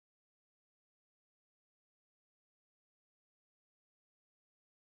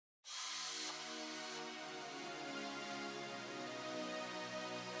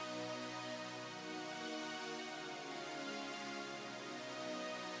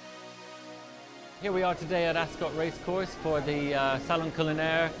Here we are today at Ascot Racecourse for the Salon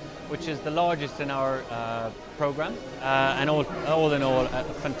Culinaire, which is the largest in our programme. And all in all, a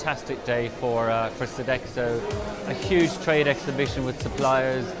fantastic day for Sodexo. A huge trade exhibition with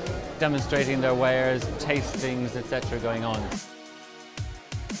suppliers demonstrating their wares, tastings, etc. going on.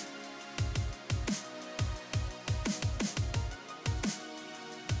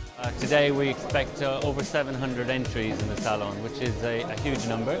 Today we expect over 700 entries in the salon, which is a huge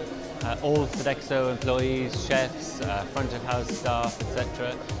number. All Sodexo employees, chefs, front of house staff,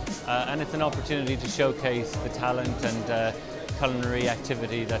 etc. And it's an opportunity to showcase the talent and culinary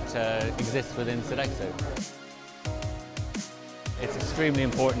activity that exists within Sodexo. It's extremely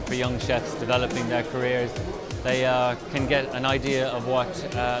important for young chefs developing their careers. They can get an idea of what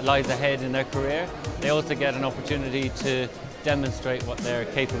lies ahead in their career. They also get an opportunity to demonstrate what they're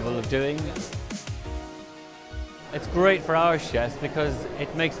capable of doing. It's great for our chefs because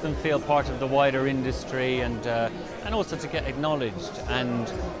it makes them feel part of the wider industry and also to get acknowledged, and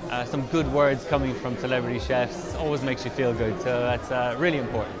some good words coming from celebrity chefs always makes you feel good, so that's really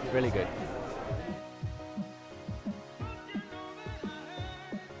important, really good.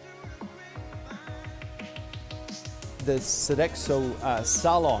 The Sodexo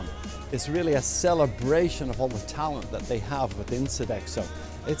Salon is really a celebration of all the talent that they have within Sodexo.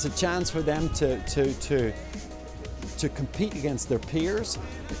 It's a chance for them to compete against their peers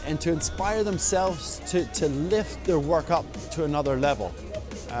and to inspire themselves to lift their work up to another level.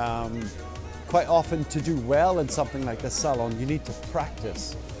 Quite often, to do well in something like this salon, you need to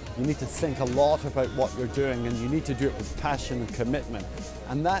practice. You need to think a lot about what you're doing, and you need to do it with passion and commitment.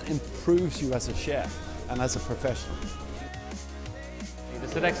 And that improves you as a chef and as a professional.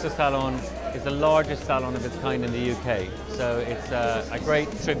 The Sodexo Salon is the largest salon of its kind in the UK, so it's a great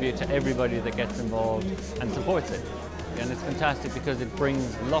tribute to everybody that gets involved and supports it. And it's fantastic because it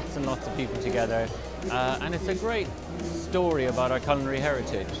brings lots and lots of people together, and it's a great story about our culinary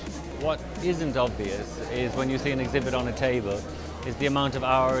heritage. What isn't obvious is when you see an exhibit on a table is the amount of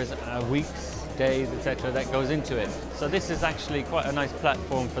hours, weeks, days, etc. that goes into it. So this is actually quite a nice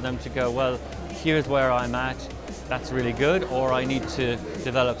platform for them to go, well, here's where I'm at, that's really good, or I need to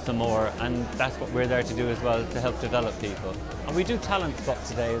develop some more, and that's what we're there to do as well, to help develop people. And we do talent spot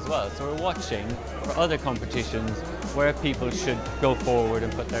today as well, so we're watching for other competitions where people should go forward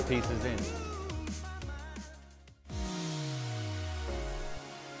and put their pieces in.